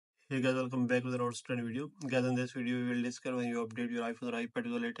Hey guys, welcome back with another student video. Guys, in this video, we will discuss when you update your iPhone or iPad to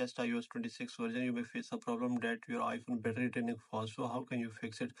the latest iOS 26 version, you may face a problem that your iPhone battery draining fast. So how can you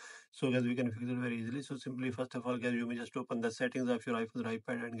fix it? So guys, we can fix it very easily. So simply, first of all, guys, you may just open the settings of your iPhone or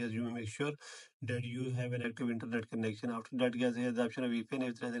iPad, and guys, you may make sure that you have an active internet connection. After that, guys, here is the option of VPN.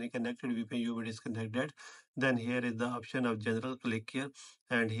 If there is any connected VPN, you may disconnect that. Then here is the option of general. Click here,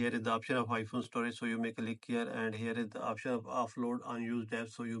 and here is the option of iPhone storage, so you may click here, and here is the option of offload unused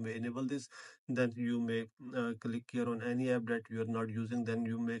apps, so you may enable this. Then you may click here on any app that you are not using, then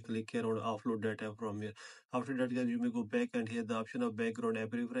you may click here on offload that app from here. After that, guys, you may go back, and here the option of background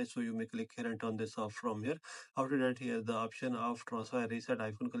app refresh, so you may click here and turn this off from here. After that, here the option of transfer and reset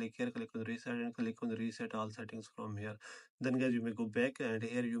iPhone. Click here, click on reset, and click on reset all settings from here. Then guys, you may go back, and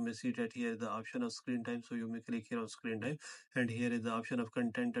here you may see that here is the option of screen time, so you may click here on screen time. And here is the option of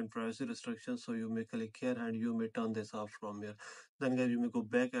content and privacy restrictions, so you may click here and you may turn this off from here. Then guys, you may go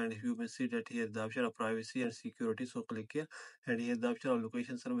back, and you may see that here is the option of privacy and security, so click here. And here is the option of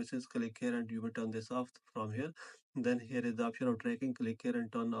location services. Click here and you may turn this off from here. Then here is the option of tracking. Click here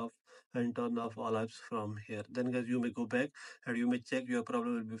and turn off all apps from here. Then guys, you may go back, and you may check your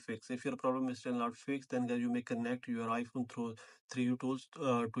problem will be fixed. If your problem is still not fixed, then guys, you may connect your iPhone through 3U tools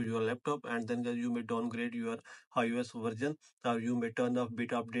to your laptop, and then guys, you may downgrade your iOS version, or you may turn off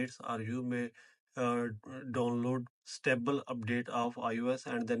beta updates, or you may uh, download stable update of iOS,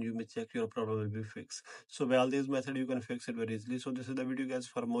 and then you may check your problem will be fixed. So by all these methods, you can fix it very easily. So this is the video, guys.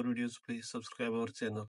 For more videos, please subscribe our channel.